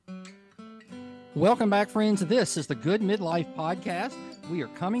Welcome back, friends. This is the Good Midlife Podcast. We are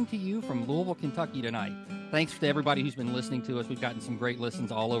coming to you from Louisville, Kentucky tonight. Thanks to everybody who's been listening to us. We've gotten some great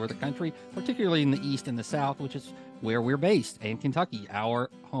listens all over the country, particularly in the East and the South, which is where we're based, and Kentucky, our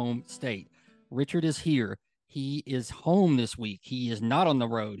home state. Richard is here. He is home this week. He is not on the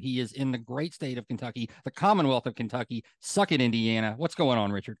road. He is in the great state of Kentucky, the Commonwealth of Kentucky. Suck it, Indiana. What's going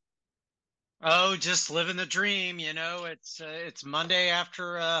on, Richard? Oh, just living the dream. It's Monday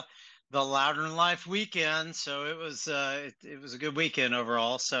after the Louder Than Life weekend, so it was a good weekend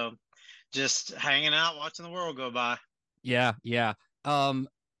overall. So just hanging out, watching the world go by. Yeah. Um,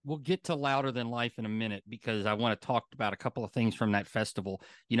 we'll get to Louder Than Life in a minute because I want to talk about a couple of things from that festival.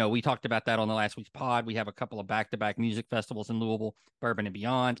 You know, we talked about that on the last week's pod. We have a couple of back-to-back music festivals in Louisville, Bourbon and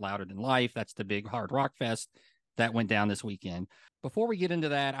Beyond, Louder Than Life. That's the big hard rock fest that went down this weekend. Before we get into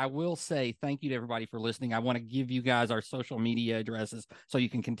that, I will say thank you to everybody for listening. I want to give you guys our social media addresses so you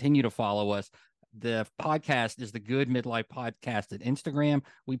can continue to follow us. The podcast is the Good Midlife Podcast at Instagram.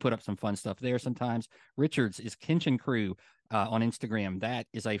 We put up some fun stuff there sometimes. Richard's is Kitchen Crew on Instagram. That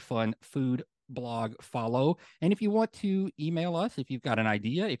is a fun food blog follow. And if you want to email us, if you've got an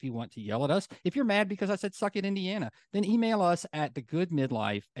idea, if you want to yell at us, if you're mad because I said suck it, Indiana, then email us at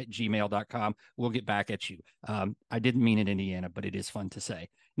thegoodmidlife@gmail.com. We'll get back at you. I didn't mean it, Indiana, but it is fun to say.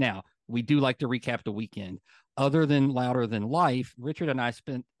 Now, we do like to recap the weekend. Other than Louder Than Life, Richard and I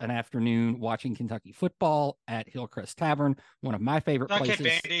spent an afternoon watching Kentucky football at Hillcrest Tavern, one of my favorite Suck it, places.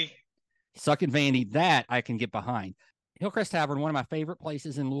 Vandy. Suck it, Vandy. That I can get behind. Hillcrest Tavern, one of my favorite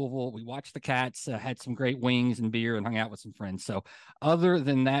places in Louisville. We watched the Cats, had some great wings and beer, and hung out with some friends. So, other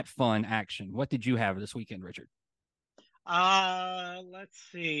than that fun action, what did you have this weekend, Richard? Let's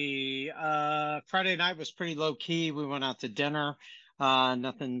see. Friday night was pretty low key. We went out to dinner.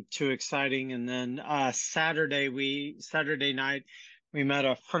 Nothing too exciting. And then Saturday night we met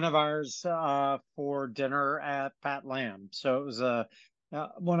a friend of ours for dinner at Fat Lamb. So it was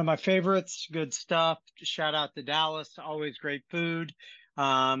one of my favorites. Good stuff. Shout out to Dallas. Always great food.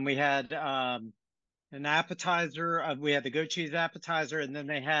 We had an appetizer. We had the goat cheese appetizer, and then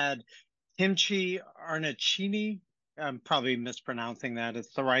they had kimchi arnacchini. I'm probably mispronouncing that.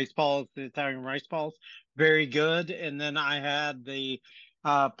 It's the rice balls, the Italian rice balls. Very good. And then I had the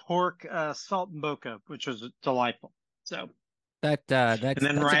pork salt and boca, which was delightful. So and then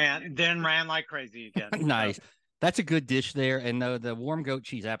That's ran like crazy again. nice. So That's a good dish there, and the warm goat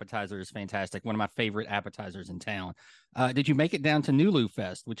cheese appetizer is fantastic. One of my favorite appetizers in town. Did you make it down to Nulu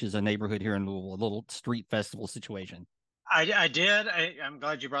Fest, which is a neighborhood here in Louisville, a little street festival situation? I did. I'm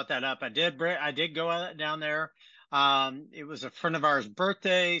glad you brought that up. I did go out down there. It was a friend of ours'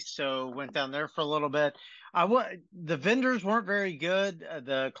 birthday, so went down there for a little bit. The vendors weren't very good.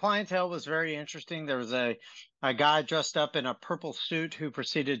 The clientele was very interesting. There was a guy dressed up in a purple suit who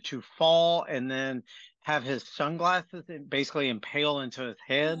proceeded to fall and then have his sunglasses basically impale into his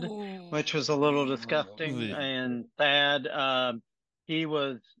head, which was a little disgusting and sad.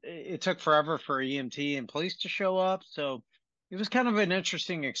 It took forever for EMT and police to show up. So it was kind of an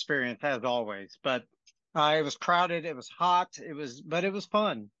interesting experience as always, but it was crowded. It was hot. But it was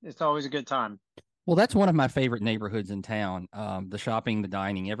fun. It's always a good time. Well, that's one of my favorite neighborhoods in town. The shopping, the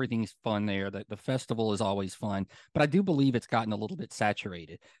dining, everything's fun there. The festival is always fun, but I do believe it's gotten a little bit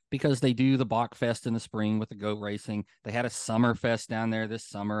saturated because they do the Bach Fest in the spring with the goat racing. They had a summer fest down there this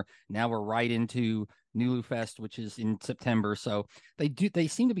summer. Now we're right into Nulu Fest, which is in September. So they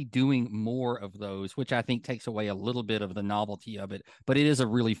seem to be doing more of those, which I think takes away a little bit of the novelty of it. But it is a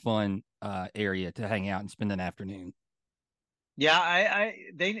really fun area to hang out and spend an afternoon. Yeah,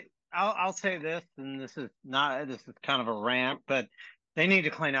 I'll say this, and this is kind of a rant, but they need to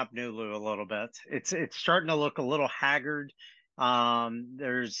clean up Nulu a little bit. It's starting to look a little haggard.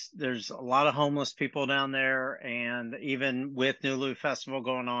 There's a lot of homeless people down there, and even with Nulu Festival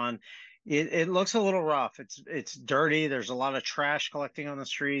going on, it looks a little rough. It's dirty. There's a lot of trash collecting on the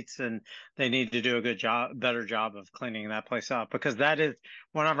streets, and they need to do a better job of cleaning that place up because that is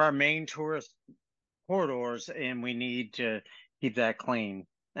one of our main tourist corridors, and we need to keep that clean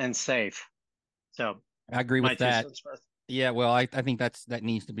and safe. So I agree my with two that. cents worth. Yeah, well, I think that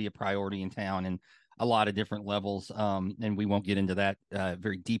needs to be a priority in town and a lot of different levels. And we won't get into that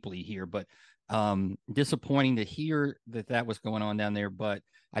very deeply here, but disappointing to hear that was going on down there. But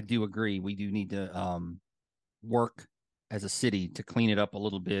I do agree we do need to work as a city to clean it up a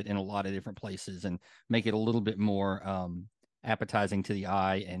little bit in a lot of different places and make it a little bit more appetizing to the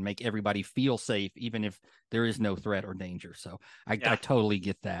eye and make everybody feel safe, even if there is no threat or danger. So I totally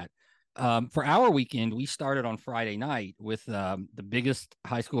get that. For our weekend, we started on Friday night with the biggest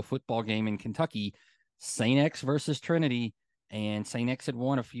high school football game in Kentucky, St. X versus Trinity. And St. X had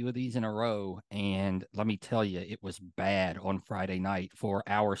won a few of these in a row. And let me tell you, it was bad on Friday night for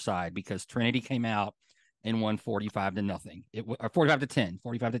our side because Trinity came out and won 45-0. It or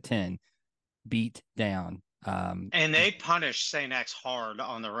 45-10, beat down. And they punished St. X hard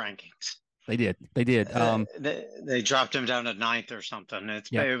on the rankings. They did. They did. They dropped him down to ninth or something.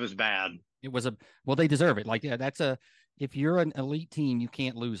 Yep. It was bad. It was well, they deserve it. Like, yeah, if you're an elite team, you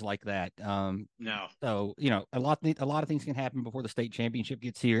can't lose like that. No. So, a lot of things can happen before the state championship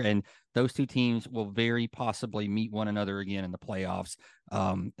gets here, and those two teams will very possibly meet one another again in the playoffs.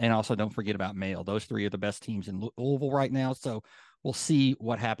 And also don't forget about Mail. Those three are the best teams in Louisville right now. So we'll see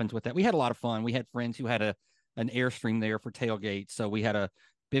what happens with that. We had a lot of fun. We had friends who had an Airstream there for tailgate. So we had a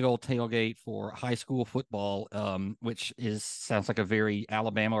big old tailgate for high school football, which sounds like a very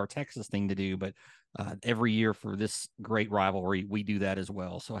Alabama or Texas thing to do, but every year for this great rivalry, we do that as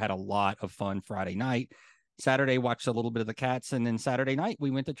well. So I had a lot of fun Friday night. Saturday, watched a little bit of the Cats, and then Saturday night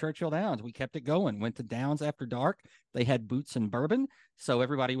we went to Churchill Downs. We kept it going. Went to Downs after dark. They had boots and bourbon, so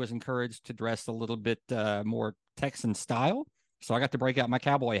everybody was encouraged to dress a little bit more Texan style. So I got to break out my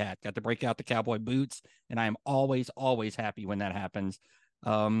cowboy hat, got to break out the cowboy boots, and I am always, always happy when that happens.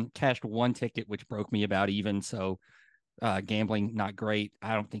 Cashed one ticket, which broke me about even. So gambling, not great.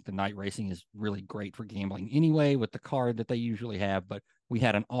 I don't think the night racing is really great for gambling anyway with the card that they usually have, but we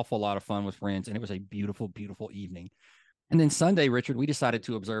had an awful lot of fun with friends, and it was a beautiful, beautiful evening. And then Sunday, Richard, we decided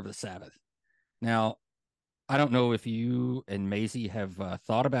to observe the Sabbath. Now, I don't know if you and Maisie have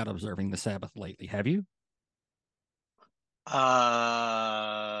thought about observing the Sabbath lately. Have you?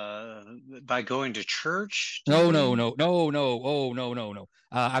 By going to church, do you No, no, mean? no, no, no. Oh, no, no, no.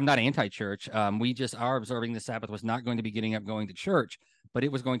 I'm not anti-church. Our observing the Sabbath was not going to be getting up, going to church, but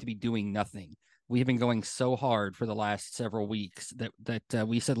it was going to be doing nothing. We have been going so hard for the last several weeks that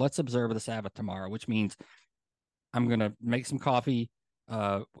we said, let's observe the Sabbath tomorrow, which means I'm going to make some coffee.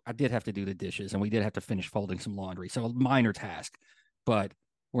 I did have to do the dishes, and we did have to finish folding some laundry. So a minor task, but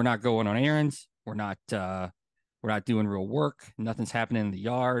we're not going on errands. We're not doing real work. Nothing's happening in the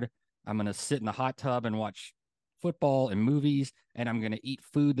yard. I'm going to sit in the hot tub and watch football and movies, and I'm going to eat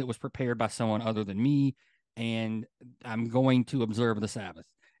food that was prepared by someone other than me, and I'm going to observe the Sabbath.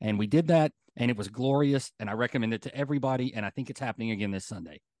 And we did that, and it was glorious, and I recommend it to everybody, and I think it's happening again this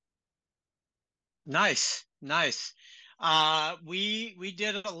Sunday. Nice, nice. We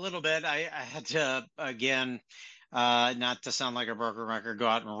did a little bit. I had to again, not to sound like a broken record, go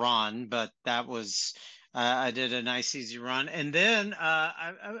out and run, but that was I did a nice easy run, and then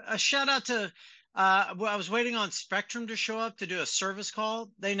a shout out to well, I was waiting on Spectrum to show up to do a service call.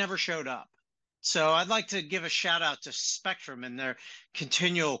 They never showed up. So I'd like to give a shout out to Spectrum and their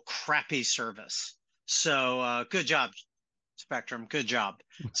continual crappy service. So good job, Spectrum. Good job.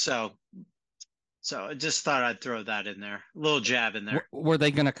 So so I just thought I'd throw that in there. A little jab in there. Were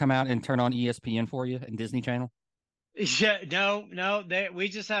they going to come out and turn on ESPN for you and Disney Channel? Yeah, no, we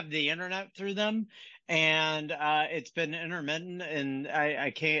just have the internet through them, and it's been intermittent, and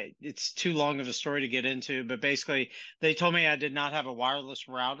I can't. It's too long of a story to get into, but basically, they told me I did not have a wireless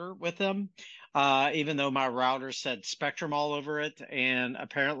router with them, even though my router said Spectrum all over it, and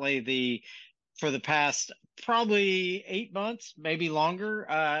apparently for the past probably 8 months, maybe longer,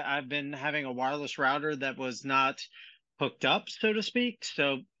 I've been having a wireless router that was not hooked up, so to speak.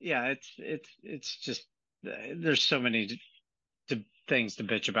 So yeah, it's just there's so many things to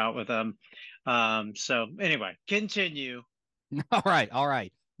bitch about with them. So anyway, continue. All right, all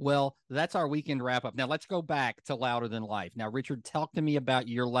right. Well, that's our weekend wrap up. Now let's go back to Louder Than Life. Now, Richard, talk to me about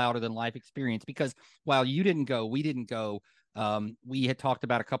your Louder Than Life experience because while you didn't go, we didn't go. We had talked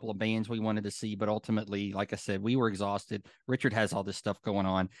about a couple of bands we wanted to see, but ultimately, like I said, we were exhausted. Richard has all this stuff going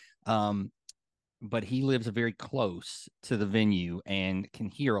on. But he lives very close to the venue and can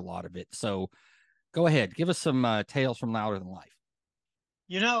hear a lot of it. So go ahead, give us some tales from Louder Than Life.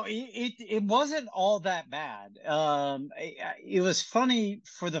 It wasn't all that bad. It was funny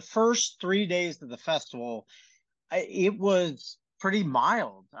for the first 3 days of the festival. It was pretty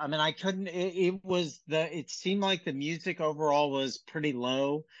mild. I mean, I couldn't. It was the. It seemed like the music overall was pretty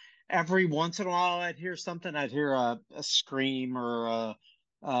low. Every once in a while, I'd hear something. I'd hear a scream or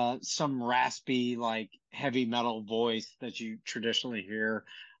some raspy, like heavy metal voice that you traditionally hear.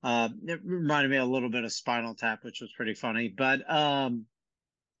 It reminded me a little bit of Spinal Tap, which was pretty funny. But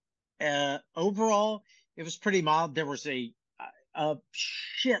overall, it was pretty mild. There was a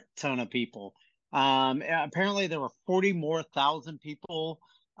shit ton of people. Apparently, there were 40 more thousand people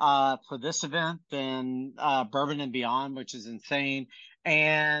for this event than Bourbon and Beyond, which is insane.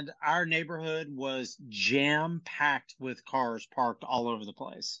 And our neighborhood was jam packed with cars parked all over the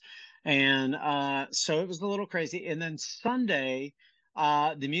place. And so it was a little crazy. And then Sunday,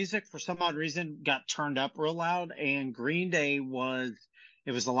 the music for some odd reason got turned up real loud, and Green Day was,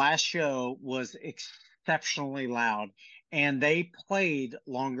 it was the last show, was exceptionally loud, and they played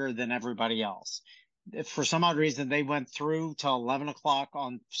longer than everybody else. For some odd reason, they went through till 11 o'clock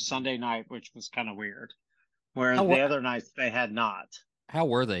on Sunday night, which was kind of weird. Whereas How the other nights they had not. how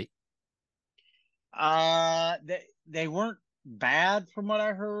were they? They weren't bad from what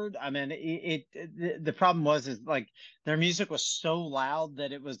I heard. I mean, the problem was is like their music was so loud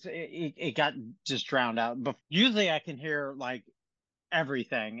that it got just drowned out. But usually I can hear like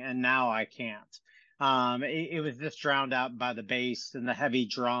everything, and now I can't. It was just drowned out by the bass and the heavy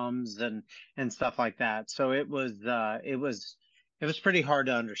drums and stuff like that. So it was pretty hard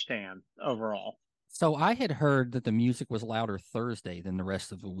to understand overall. So I had heard that the music was louder Thursday than the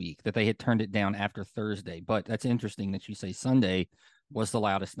rest of the week, that they had turned it down after Thursday. But that's interesting that you say Sunday was the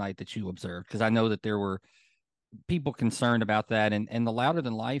loudest night that you observed, because I know that there were people concerned about that. And the louder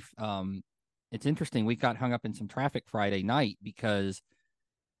than life, it's interesting. We got hung up in some traffic Friday night because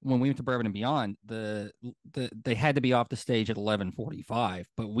when we went to Bourbon and Beyond, they had to be off the stage at 11:45,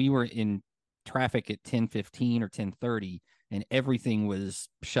 but we were in traffic at 10:15 or 10:30, and everything was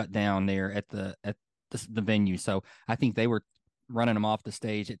shut down there at the venue. So I think they were running them off the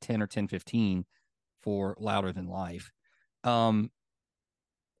stage at 10 or 10:15 for Louder Than Life. Um,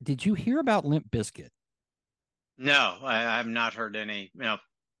 did you hear about Limp Bizkit? No, I've not heard any.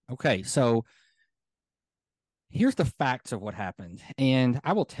 Okay, so here's the facts of what happened. And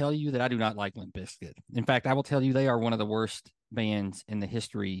I will tell you that I do not like Limp Bizkit. In fact, I will tell you they are one of the worst bands in the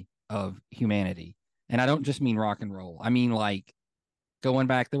history of humanity. And I don't just mean rock and roll. I mean, like, going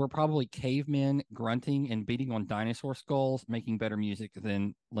back, there were probably cavemen grunting and beating on dinosaur skulls, making better music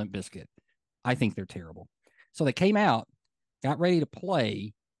than Limp Bizkit. I think they're terrible. So they came out, got ready to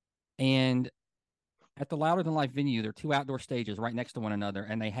play, and at the Louder Than Life venue, there are two outdoor stages right next to one another,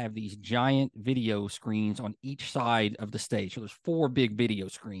 and they have these giant video screens on each side of the stage. So there's four big video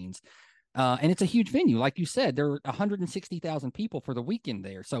screens. And it's a huge venue. Like you said, there are 160,000 people for the weekend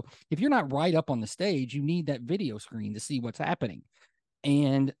there. So if you're not right up on the stage, you need that video screen to see what's happening.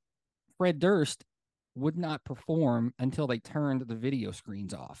 And Fred Durst would not perform until they turned the video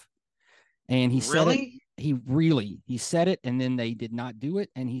screens off. And he said it. Really? He said it, and then they did not do it.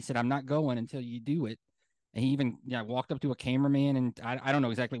 And he said, "I'm not going until you do it." And he even walked up to a cameraman, and I don't know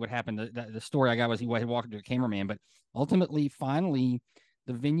exactly what happened. The story I got was he had walked up to a cameraman, but ultimately, finally,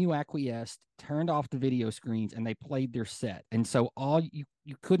 the venue acquiesced, turned off the video screens, and they played their set. And so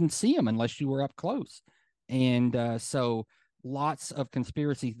you couldn't see them unless you were up close. And so lots of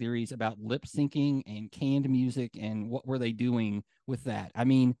conspiracy theories about lip syncing and canned music and what were they doing with that.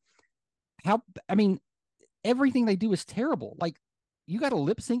 How I mean, everything they do is terrible. Like, you got to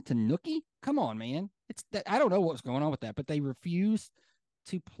lip sync to Nookie? Come on, man. It's that I don't know what's going on with that, but they refuse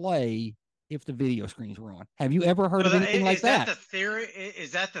to play if the video screens were on. Have you ever heard So of anything like is that that? the theory?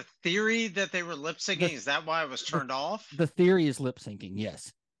 Is that the theory that they were lip The syncing? Is that why it was the turned off? the theory is lip syncing,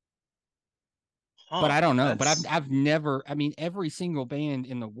 yes. But Huh. I don't know. But I've That's I've never. I mean, every single band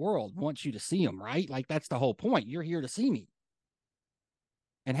in the world wants you to see them, right? Like, that's the whole point. You're here to see me.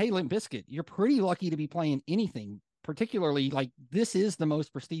 And hey, Limp Bizkit, you're pretty lucky to be playing anything, particularly like this is the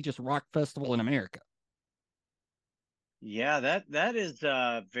most prestigious rock festival in America. yeah, that is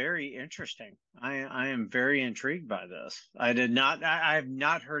very interesting. I am very intrigued by this. I have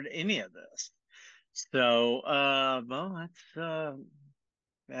not heard any of this. So well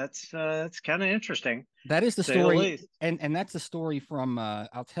that's kind of interesting, That is the say the story, least. and that's the story from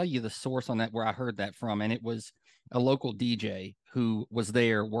I'll tell you the source on that, where I heard that from, and it was a local DJ who was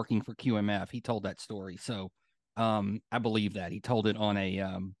there working for QMF. He told that story. So I believe that. He told it on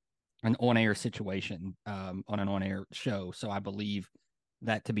an on-air situation, on an on-air show. So I believe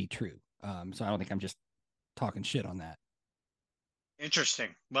that to be true. So I don't think I'm just talking shit on that. Interesting.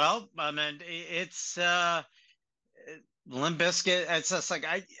 Well, I mean, it's Limp Bizkit. It's just like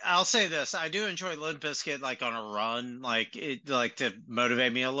I'll say this. I do enjoy Limp Bizkit like on a run, like it like to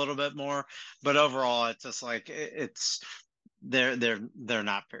motivate me a little bit more. But overall, it's just like it's they're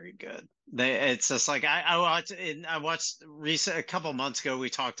not very good. It's just like I watched recent a couple months ago. We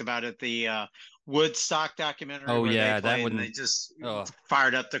talked about it, the Woodstock documentary Oh where they yeah, that played and they wouldn't. just Oh,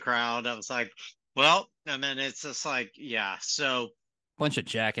 fired up the crowd. I was like, well, I mean, it's just like, yeah. So bunch of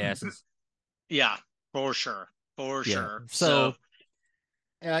jackasses. yeah, for sure, for Yeah. sure. So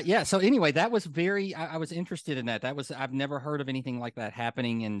So yeah. So anyway, that was very. I was interested in that. That was I've never heard of anything like that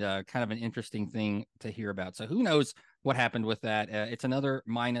happening, and kind of an interesting thing to hear about. So who knows what happened with that? It's another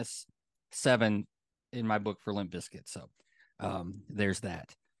 -7 in my book for Limp Bizkit. So there's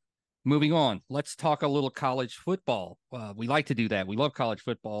that. Moving on, let's talk a little college football. We like to do that. We love college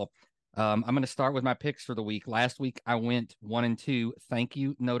football. I'm going to start with my picks for the week. Last week, I went 1-2. Thank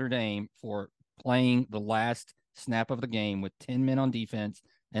you, Notre Dame, for playing the last snap of the game with 10 men on defense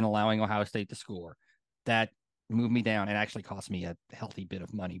and allowing Ohio State to score. That moved me down and actually cost me a healthy bit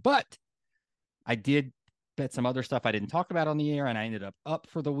of money. But I did bet some other stuff I didn't talk about on the air, and I ended up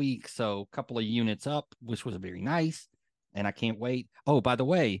for the week. So a couple of units up, which was very nice. And I can't wait. Oh, by the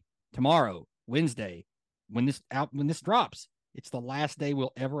way, tomorrow, Wednesday, when this drops, it's the last day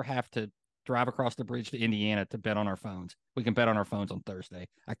we'll ever have to drive across the bridge to Indiana to bet on our phones. We can bet on our phones on Thursday.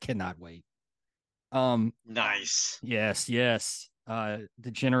 I cannot wait. Nice. Yes.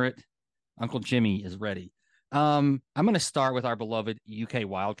 Degenerate Uncle Jimmy is ready. I'm going to start with our beloved UK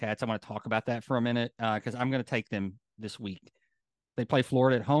Wildcats. I want to talk about that for a minute because I'm going to take them this week. They play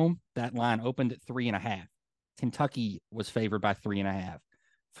Florida at home. That line opened at 3.5. Kentucky was favored by 3.5.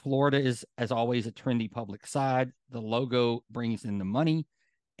 Florida is, as always, a trendy public side. The logo brings in the money,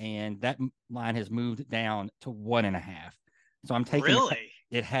 and that line has moved down to 1.5. So I'm taking Really?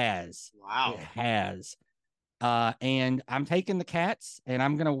 It has. Wow. It has. And I'm taking the Cats, and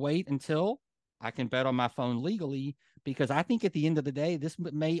I'm going to wait until I can bet on my phone legally because I think at the end of the day, this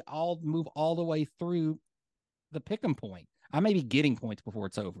may all move all the way through the pick'em point. I may be getting points before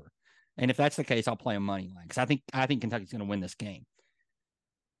it's over. And if that's the case, I'll play a money line because I think Kentucky's going to win this game.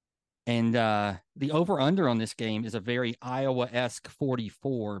 And the over-under on this game is a very Iowa-esque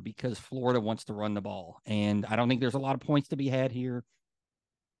 44 because Florida wants to run the ball. And I don't think there's a lot of points to be had here.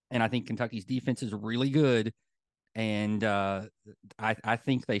 And I think Kentucky's defense is really good. And I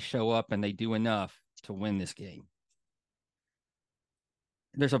think they show up and they do enough to win this game.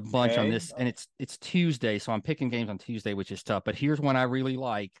 There's a bunch on this, and it's Tuesday, so I'm picking games on Tuesday, which is tough. But here's one I really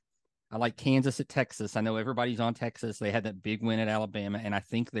like. I like Kansas at Texas. I know everybody's on Texas. They had that big win at Alabama, and I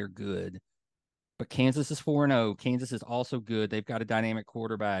think they're good. But Kansas is 4-0. Kansas is also good. They've got a dynamic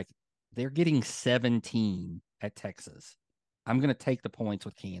quarterback. They're getting 17 at Texas. I'm going to take the points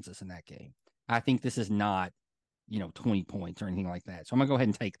with Kansas in that game. I think this is not, 20 points or anything like that. So I'm going to go ahead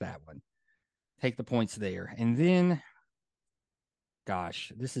and take that one. Take the points there. And then,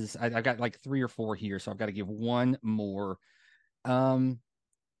 gosh, I've got like 3 or 4 here, so I've got to give one more.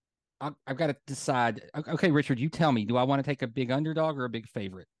 I've got to decide. Okay, Richard, you tell me. Do I want to take a big underdog or a big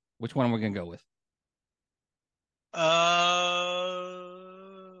favorite? Which one am we going to go with?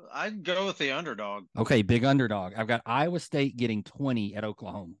 I'd go with the underdog. Okay, big underdog. I've got Iowa State getting 20 at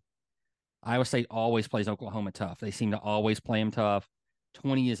Oklahoma. Iowa State always plays Oklahoma tough. They seem to always play them tough.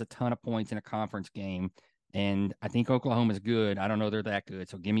 20 is a ton of points in a conference game, and I think Oklahoma's good. I don't know they're that good,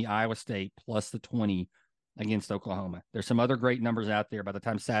 so give me Iowa State plus the 20 against Oklahoma. There's some other great numbers out there. By the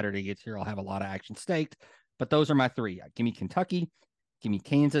time Saturday gets here, I'll have a lot of action staked, but those are my 3. Give me Kentucky, give me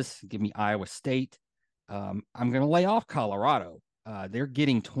Kansas, give me Iowa State. I'm going to lay off Colorado. They're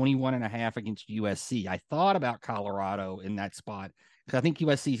getting 21.5 against USC. I thought about Colorado in that spot because I think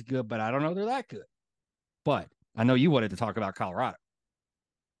USC is good, but I don't know they're that good. But I know you wanted to talk about Colorado.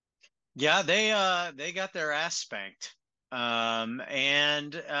 Yeah, they got their ass spanked. And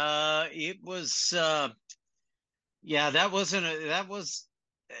it was yeah, that wasn't that was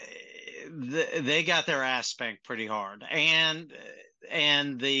they got their ass spanked pretty hard. And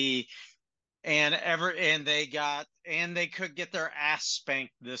they could get their ass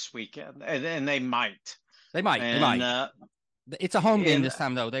spanked this weekend, and they might. They might. It's a home game this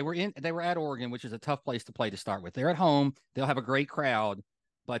time, though. They were at Oregon, which is a tough place to play to start with. They're at home. They'll have a great crowd,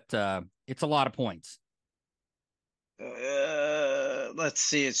 but it's a lot of points. Let's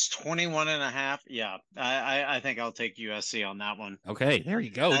see. It's 21.5. Yeah, I think I'll take USC on that one. Okay, there you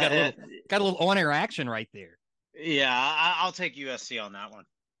go. We got a little on-air action right there. Yeah, I'll take USC on that one.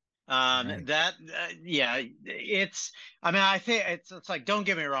 Right. Yeah, I think it's like, don't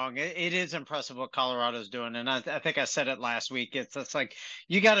get me wrong. It is impressive what Colorado's doing. And I think I said it last week. It's like,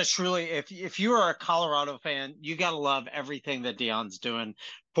 you got to truly, if you are a Colorado fan, you got to love everything that Deion's doing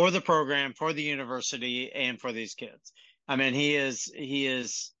for the program, for the university, and for these kids. I mean, he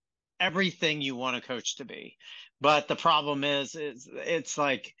is everything you want a coach to be. But the problem it's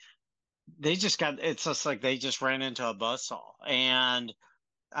like, it's just like they just ran into a buzzsaw. And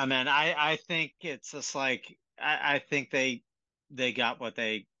I mean, I think it's just like, I think they got what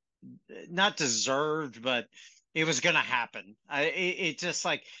they not deserved, but it was going to happen. It just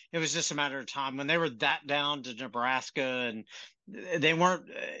like, it was just a matter of time when they were that down to Nebraska, and they weren't,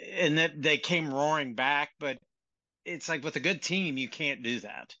 and that they came roaring back. But it's like, with a good team, you can't do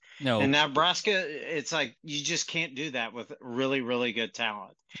that. No. And Nebraska, it's like, you just can't do that with really, really good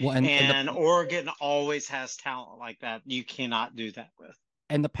talent. Well, and Oregon always has talent like that. You cannot do that with.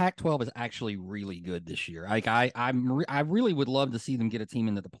 And the Pac-12 is actually really good this year. Like I really would love to see them get a team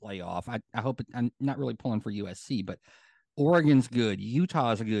into the playoff. I hope I'm not really pulling for USC, but Oregon's good,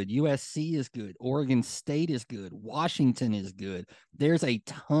 Utah's good, USC is good, Oregon State is good, Washington is good. There's a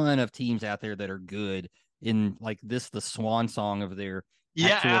ton of teams out there that are good in like this, the swan song of their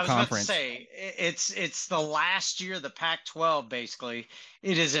Yeah, actual I was about to conference. say it's the last year of the Pac-12 basically.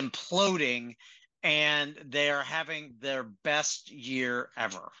 It is imploding and they're having their best year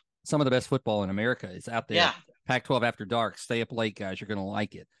ever. Some of the best football in America is out there. Yeah. Pac-12 after dark. Stay up late, guys. You're going to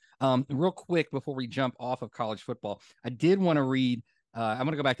like it. Real quick before we jump off of college football, I did want to read. I'm going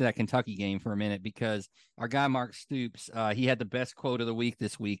to go back to that Kentucky game for a minute because our guy Mark Stoops, he had the best quote of the week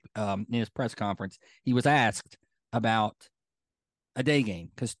this week in his press conference. He was asked about a day game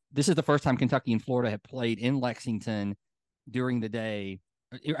because this is the first time Kentucky and Florida have played in Lexington during the day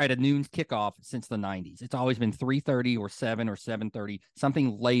at a noon kickoff since the 90s. It's always been 3:30 or 7 or 7:30,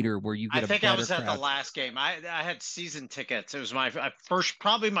 something later where you I get a think I better was at the crowd. last game. I had season tickets. It was my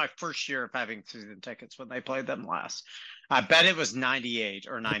probably my first year of having season tickets when they played them last. I bet it was 98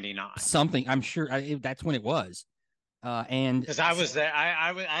 or 99. Something I'm sure that's when it was. And Because I was there,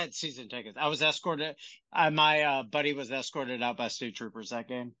 I had season tickets. I was escorted. My buddy was escorted out by state troopers that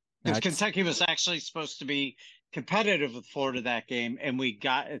game because it's Kentucky was actually supposed to be competitive with Florida that game, and we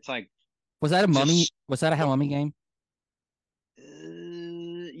got it's like was that a mummy? just Was that a mummy game?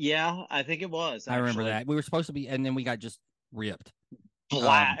 yeah, I think it was I remember actually that we were supposed to be, and then we got just ripped.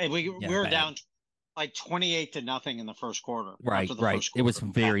 flat. We Yeah, were bad. down like 28-0 in the first quarter Right, after the right. first It was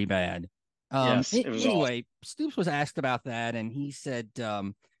quarter. very bad. Yes, it was awful. Anyway, Stoops was asked about that, and he said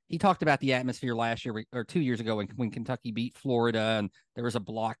he talked about the atmosphere last year or 2 years ago when Kentucky beat Florida, and there was a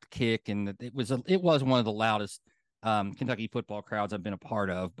blocked kick, and it was one of the loudest Kentucky football crowds I've been a part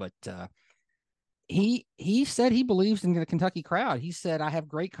of. But he said he believes in the Kentucky crowd. He said, "I have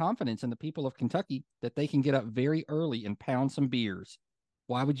great confidence in the people of Kentucky that they can get up very early and pound some beers.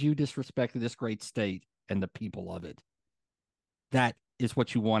 Why would you disrespect this great state and the people of it? That is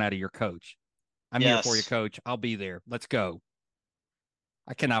what you want out of your coach. I'm here for you, Yes, coach. I'll be there. Let's go.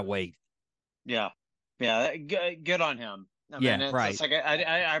 I cannot wait." yeah, yeah. Good on him. I mean, Yeah, it's right. like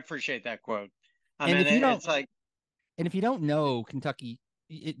I appreciate that quote. I And mean, if you don't it's like And if you don't know Kentucky,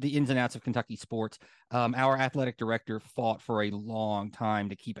 the ins and outs of Kentucky sports, our athletic director fought for a long time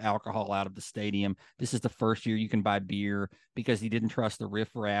to keep alcohol out of the stadium. This is the first year you can buy beer because he didn't trust the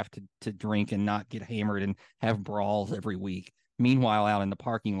riffraff to drink and not get hammered and have brawls every week. Meanwhile, out in the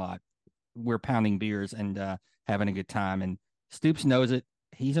parking lot, we're pounding beers and having a good time. And Stoops knows it.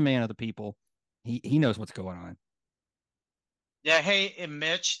 He's a man of the people. He knows what's going on. yeah. Hey, and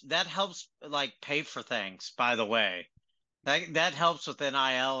Mitch, that helps like pay for things. By the way, that helps with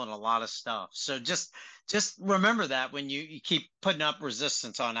NIL and a lot of stuff. So just remember that when you keep putting up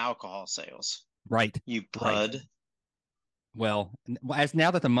resistance on alcohol sales, Right. you Right. pud. Well, as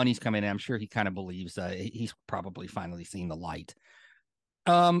now that the money's coming in, I'm sure he kind of believes he's probably finally seen the light.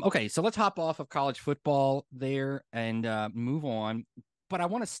 Okay, so let's hop off of college football there and move on. But I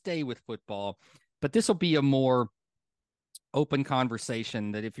want to stay with football. But this will be a more open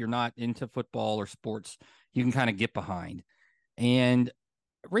conversation that if you're not into football or sports, you can kind of get behind. And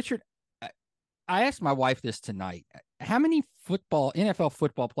Richard, I asked my wife this tonight. How many NFL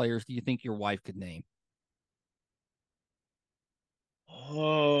football players do you think your wife could name?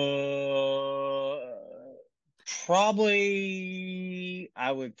 Uh, probably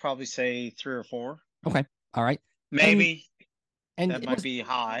I would probably say three or four. Okay, all right. And Maybe and that might be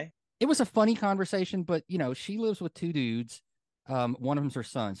high. it was a funny conversation, but she lives with two dudes. One of them's her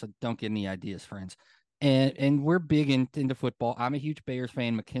son, so don't get any ideas, friends. And we're big into football. I'm a huge Bears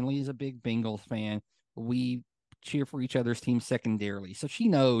fan. McKinley is a big Bengals fan. We cheer for each other's teams secondarily. So she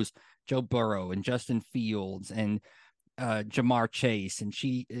knows Joe Burrow and Justin Fields and Jamar Chase, and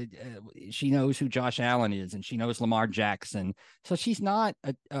she knows who Josh Allen is, and she knows Lamar Jackson. So she's not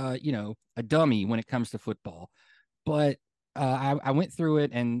a dummy when it comes to football. But I went through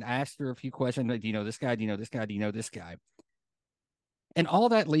it and asked her a few questions. Like, do you know this guy? Do you know this guy? Do you know this guy? And all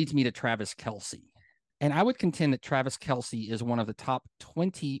that leads me to Travis Kelce. And I would contend that Travis Kelce is one of the top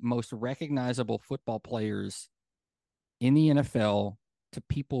 20 most recognizable football players in the NFL to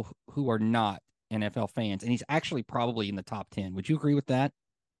people who are not NFL fans. And he's actually probably in the top 10. Would you agree with that?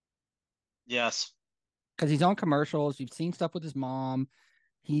 Yes. Because he's on commercials. You've seen stuff with his mom.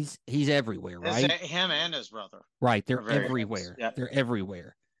 He's everywhere, right? Him and his brother Right. are They're very famous. everywhere. Yep. They're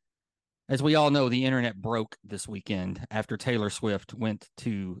everywhere. As we all know, the internet broke this weekend after Taylor Swift went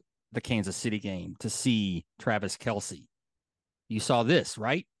to the Kansas City game to see Travis Kelce. You saw this,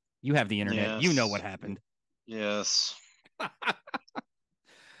 right? You have the internet. You know what Yes. happened. Yes.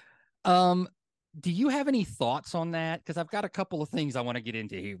 Um, do you have any thoughts on that? Because I've got a couple of things I want to get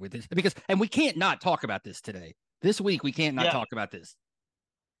into here with this and we can't not talk about this today. This week we can't not Yeah, talk about this.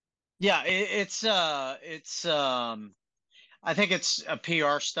 yeah. I think it's a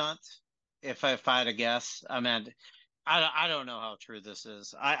PR stunt. If I had to guess, I mean, I don't know how true this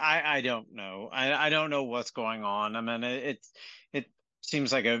is. I don't know. I don't know what's going on. I mean, it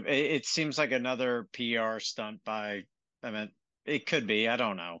seems like it seems like another PR stunt by. I mean, it could be. I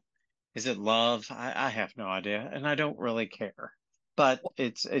don't know. Is it love? I have no idea, and I don't really care. But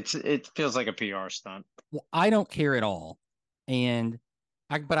it feels like a PR stunt. Well, I don't care at all, and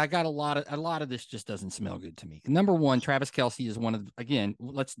but I got a lot of this just doesn't smell good to me. Number one, Travis Kelce is one of again.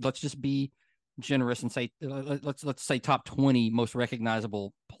 Let's just be generous and say let's say top 20 most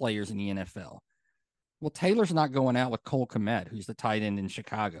recognizable players in the NFL. Well, Taylor's not going out with Cole Kmet, who's the tight end in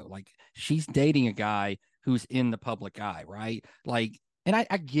Chicago. Like she's dating a guy who's in the public eye, right? Like, and I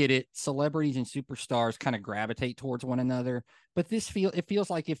get it. Celebrities and superstars kind of gravitate towards one another, but it feels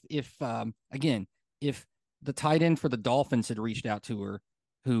like if again if the tight end for the Dolphins had reached out to her,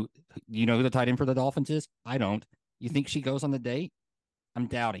 who you know who the tight end for the Dolphins is? I don't. You think she goes on the date? I'm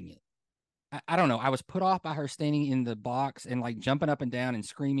doubting it. I don't know. I was put off by her standing in the box and like jumping up and down and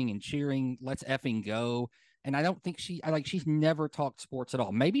screaming and cheering, let's effing go. And I don't think she's never talked sports at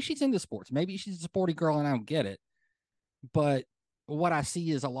all. Maybe she's into sports. Maybe she's a sporty girl and I don't get it. But what I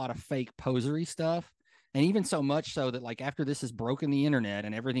see is a lot of fake posery stuff. And even so much so that like after this has broken the internet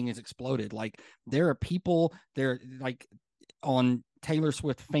and everything has exploded, like there are people there like on Taylor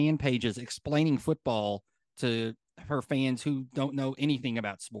Swift fan pages explaining football to her fans who don't know anything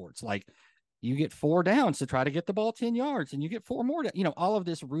about sports. Like you get 4 downs to try to get the ball 10 yards and you get 4 more, all of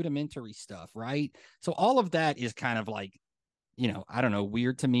this rudimentary stuff. Right. So all of that is kind of like, I don't know,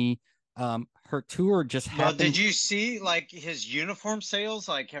 weird to me. Her tour just Well, did happened. you see like his uniform sales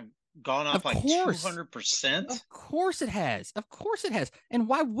like have gone up Of like course, 200%? of course it has. Of course it has. And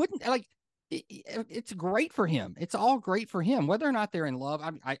why wouldn't like it's great for him. It's all great for him, whether or not they're in love.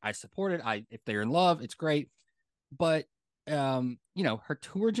 I support it. If they're in love, it's great. But her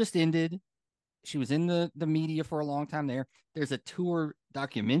tour just ended. She was in the media for a long time there. There's a tour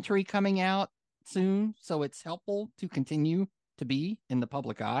documentary coming out soon, so it's helpful to continue to be in the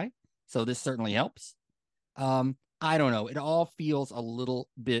public eye. So this certainly helps. I don't know. It all feels a little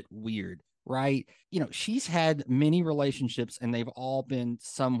bit weird, right? She's had many relationships and they've all been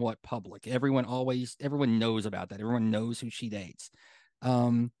somewhat public. Everyone knows about that. Everyone knows who she dates.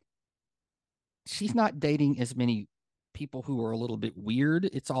 Um, she's not dating as many people who are a little bit weird.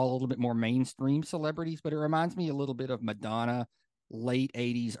 It's all a little bit more mainstream celebrities, but it reminds me a little bit of Madonna, late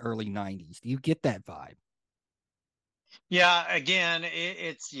 80s, early 90s. Do you get that vibe? Yeah, again,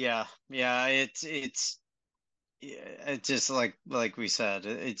 it's yeah, it's just like we said,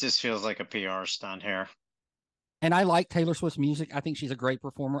 it just feels like a PR stunt here. And I like Taylor Swift's music. I think she's a great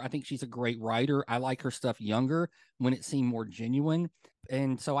performer. I think she's a great writer. I like her stuff younger when it seemed more genuine.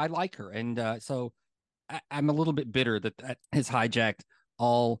 And so I like her. And so I'm a little bit bitter that has hijacked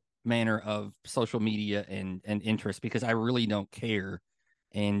all manner of social media and interest because I really don't care.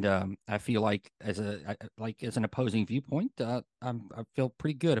 And I feel like as an opposing viewpoint, I feel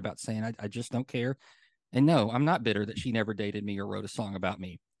pretty good about saying I just don't care. And no, I'm not bitter that she never dated me or wrote a song about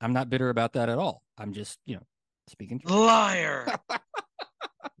me. I'm not bitter about that at all. I'm just, speaking truth. Liar.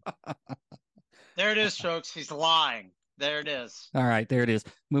 There it is, folks. He's lying. There it is. All right, there it is.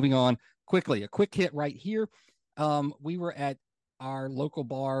 Moving on quickly. A quick hit right here. We were at our local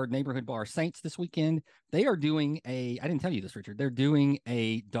bar, neighborhood bar, Saints, this weekend. They are doing I didn't tell you this, Richard. They're doing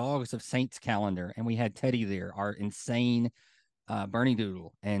a Dogs of Saints calendar, and we had Teddy there, our insane Bernie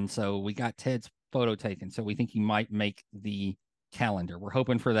Doodle. And so we got Ted's photo taken. So we think he might make the calendar. We're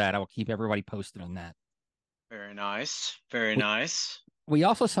hoping for that. I will keep everybody posted on that. Very nice. Very We, nice. we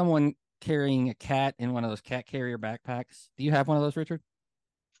also someone carrying a cat in one of those cat carrier backpacks. Do you have one of those, Richard?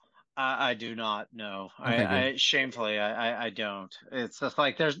 I do not know. Okay, good. I shamefully I don't. It's just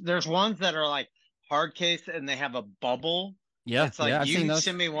like there's ones that are like hard case and they have a bubble. Yeah, It's like yeah, I've seen you those.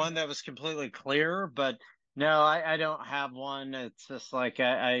 sent me one that was completely clear, but no, I don't have one. It's just like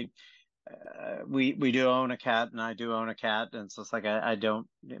we do own a cat and I do own a cat, and it's just like I don't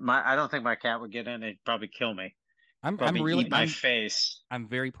think my cat would get in. It'd probably kill me. I'm Probably really eat my face. I'm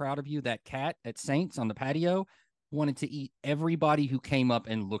very proud of you. That cat at Saints on the patio wanted to eat everybody who came up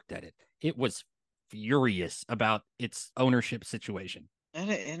and looked at it. It was furious about its ownership situation,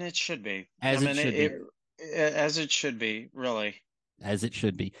 And it should be. I as it mean should be, as it should be, really. as it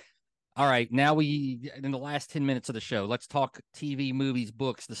should be. All right, now in the last 10 minutes of the show, let's talk TV, movies,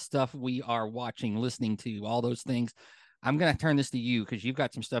 books, the stuff we are watching, listening to, all those things. I'm going to turn this to you because you've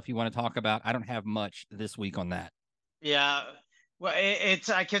got some stuff you want to talk about. I don't have much this week on that. Yeah. Well, it's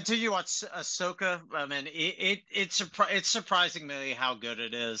I continue to watch Ahsoka. I mean, it's surprising me how good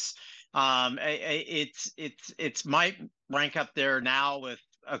it is. It's might rank up there now with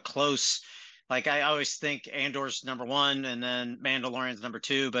a close. Like I always think Andor's number one, and then Mandalorian's number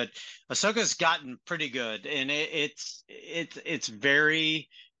two, but Ahsoka's gotten pretty good, and it's very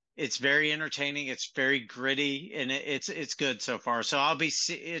entertaining. It's very gritty, and it's good so far. So I'll be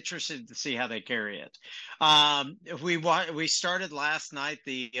interested to see how they carry it. We started last night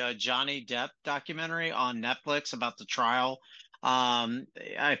the Johnny Depp documentary on Netflix about the trial.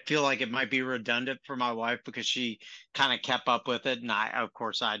 I feel like it might be redundant for my wife because she kind of kept up with it, and of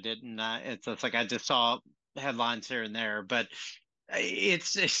course, I didn't. It's like I just saw headlines here and there, but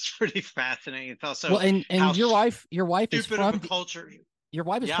it's pretty fascinating. It's Well, also and how your wife is stupid of a from culture. your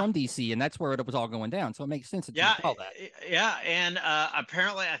wife is Yeah, from DC, and that's where it was all going down. So it makes sense that you yeah, saw that. yeah, and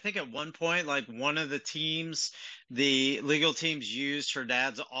apparently, I think at one point, like one of the teams, the legal teams used her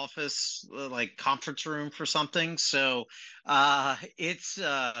dad's office, like conference room for something. So, it's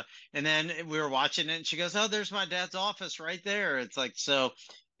and then we were watching it, and she goes, "Oh, there's my dad's office right there." It's like so,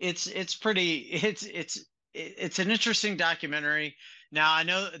 it's pretty, it's an interesting documentary. Now I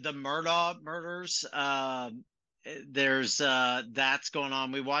know the Murdaugh murders. There's that's going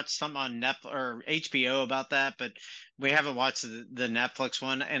on. We watched something on Netflix or HBO about that, but we haven't watched the Netflix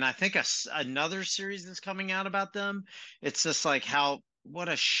one. And I think another series is coming out about them. It's just like how what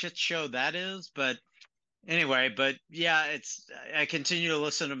a shit show that is. But anyway, but yeah, it's I continue to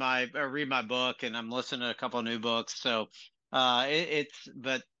listen to my read my book, and I'm listening to a couple of new books. So it's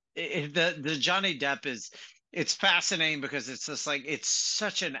but the Johnny Depp is it's fascinating because it's just like it's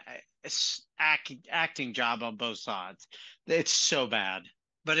such an acting job on both sides. It's so bad,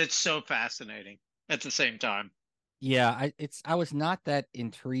 but it's so fascinating at the same time. Yeah, I was not that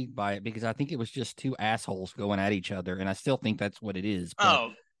intrigued by it because I think it was just two assholes going at each other, and I still think that's what it is.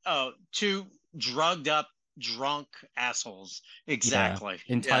 But Oh, two drugged up, drunk assholes. yeah, Exactly.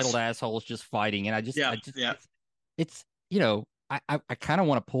 entitled Yes. assholes just fighting, and Yeah. Yeah. it's I kind of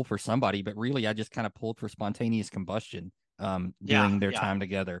want to pull for somebody, but really I just kind of pulled for spontaneous combustion Yeah. during their Yeah. time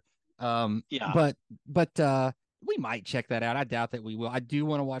together. Um, Yeah. but but we might check that out. I doubt that we will. I do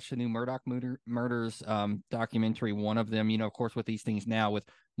want to watch the new Murders documentary. One of them, of course, with these things now with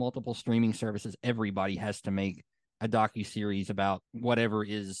multiple streaming services, everybody has to make a docu-series about whatever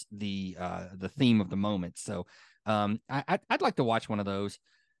is the theme of the moment. So I'd like to watch one of those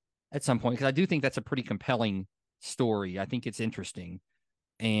at some point because I do think that's a pretty compelling story. I think it's interesting,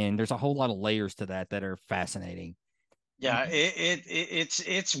 and there's a whole lot of layers to that are fascinating. Yeah.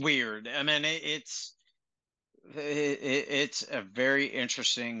 It's weird. I mean, it's a very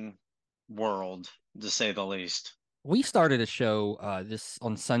interesting world to say the least. We started a show this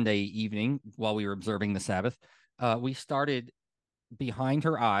on Sunday evening while we were observing the Sabbath. We started Behind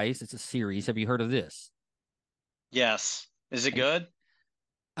Her Eyes. It's a series. Have you heard of this? Yes. Is it And good?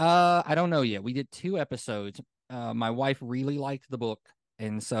 I don't know yet. We did 2 episodes. My wife really liked the book,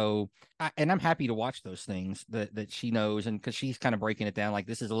 and so and I'm happy to watch those things that she knows, and because she's kind of breaking it down, like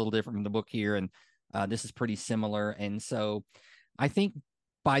this is a little different from the book here, and this is pretty similar, and so I think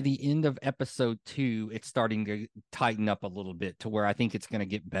by the end of episode 2, it's starting to tighten up a little bit to where I think it's going to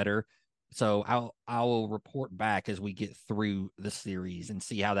get better. So I will report back as we get through the series and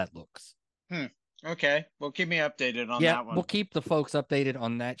see how that looks. Hmm. Okay. Well, keep me updated on Yeah, that we'll one. keep the folks updated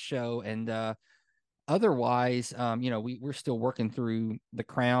on that show, and otherwise, we're still working through The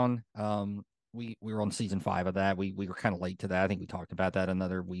Crown. We were on season 5 of that. We were kind of late to that. I think we talked about that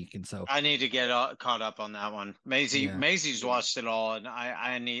another week, and so I need to get caught up on that one. yeah. Maisie's watched it all, and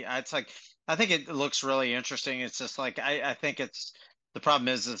I need. It's like I think it looks really interesting. It's just like I think it's the problem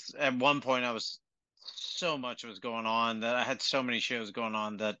is at one point I was so much was going on that I had so many shows going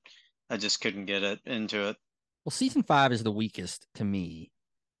on that I just couldn't get it into it. Well, season 5 is the weakest to me,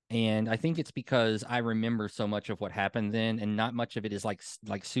 and I think it's because I remember so much of what happened then, and not much of it is like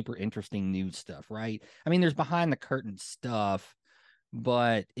super interesting news stuff, right? I mean, there's behind the curtain stuff,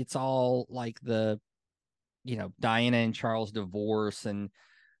 but it's all like the Diana and Charles divorce and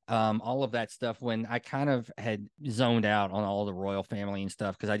all of that stuff when I kind of had zoned out on all the royal family and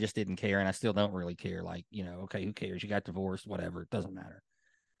stuff because I just didn't care and I still don't really care. Like, okay, who cares? You got divorced, whatever, it doesn't matter.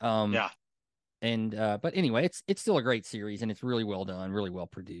 Um, Yeah, and but anyway, it's still a great series and it's really well done, really well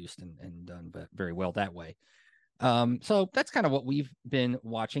produced and done but very well that way. So that's kind of what we've been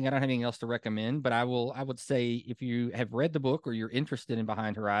watching. I don't have anything else to recommend, but I would say if you have read the book or you're interested in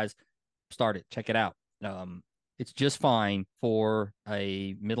Behind Her Eyes, start it, check it out. it's just fine for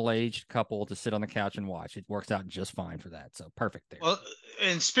a middle-aged couple to sit on the couch and watch. It works out just fine for that. So perfect there. Well,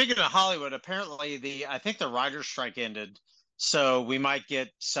 and speaking of Hollywood, apparently I think the writer's strike ended, so we might get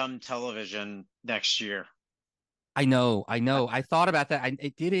some television next year. I know. I thought about that.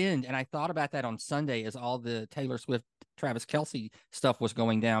 It did end, and I thought about that on Sunday as all the Taylor Swift, Travis Kelce stuff was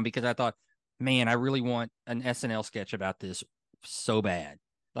going down, because I thought, man, I really want an SNL sketch about this so bad.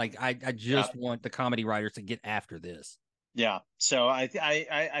 Like I Yeah, just want the comedy writers to get after this. yeah. So I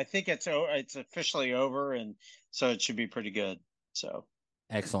think it's officially over, and so it should be pretty good. So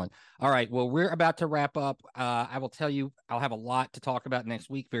Excellent. All right. Well, we're about to wrap up. I will tell you, I'll have a lot to talk about next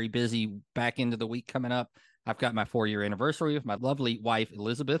week. Very busy back into the week coming up. I've got my 4-year anniversary with my lovely wife,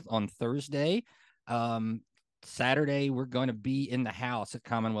 Elizabeth, on Thursday. Saturday, we're going to be in the house at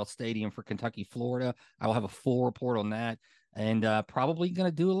Commonwealth Stadium for Kentucky, Florida. I will have a full report on that, and probably going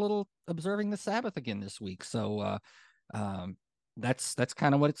to do a little observing the Sabbath again this week. So that's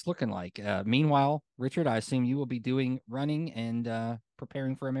kind of what it's looking like. Meanwhile, Richard, I assume you will be doing running and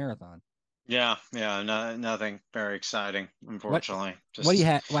preparing for a marathon. yeah, no, nothing very exciting, What unfortunately. what do you Just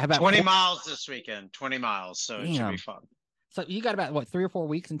have? What about 20 miles this weekend, 20 miles, so it should be Damn. fun. So you got about 3 or 4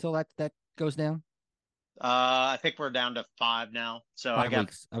 weeks until that goes down? I think we're down to 5 now. So I Five got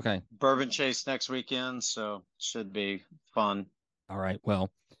weeks. Okay. Bourbon Chase next weekend, so should be fun. All right.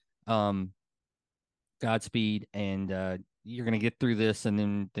 Well, um, Godspeed, and you're gonna get through this,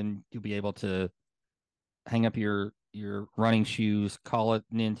 and then you'll be able to hang up your running shoes, call it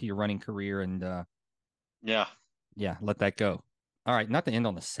an end to your running career, and Yeah. yeah, let that go. All right, not to end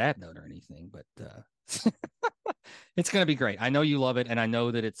on a sad note or anything, but it's gonna be great. I know you love it, and I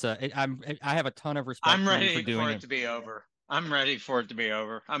know that I have a ton of respect I'm for you for ready doing for it. it to be over. I'm ready for it to be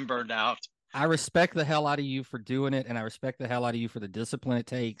over. I'm burned out. I respect the hell out of you for doing it, and I respect the hell out of you for the discipline it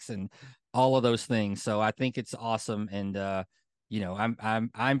takes and all of those things. So I think it's awesome, and I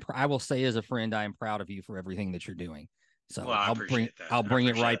will say as a friend, I am proud of you for everything that you're doing. Well, So I appreciate that. I'll I bring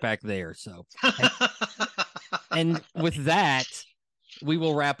it appreciate right it. back there. So and with that, we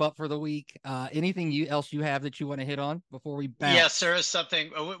will wrap up for the week. Anything else you have that you want to hit on before we Yes, bounce? there is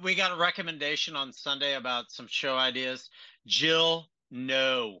something. We got a recommendation on Sunday about some show ideas. Jill,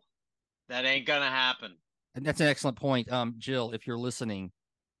 no, that ain't gonna happen. And that's an excellent point. Jill, if you're listening,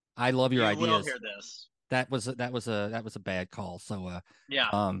 I love your You will ideas. hear this. That was a bad call. So Yeah.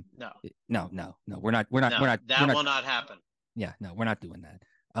 um No, no, we're no, not we're that not will not happen. yeah, no, we're not doing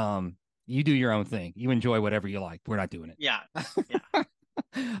that. You do your own thing. You enjoy whatever you like. We're not doing it. Yeah. Yeah.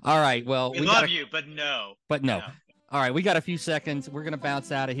 All right. Well, We we love got you, but no. but no. No. All right, we got a few seconds. We're gonna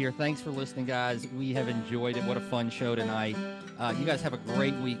bounce out of here. Thanks for listening, guys. We have enjoyed it. What a fun show tonight. You guys have a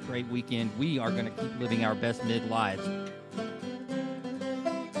great week, great weekend. We are gonna keep living our best mid lives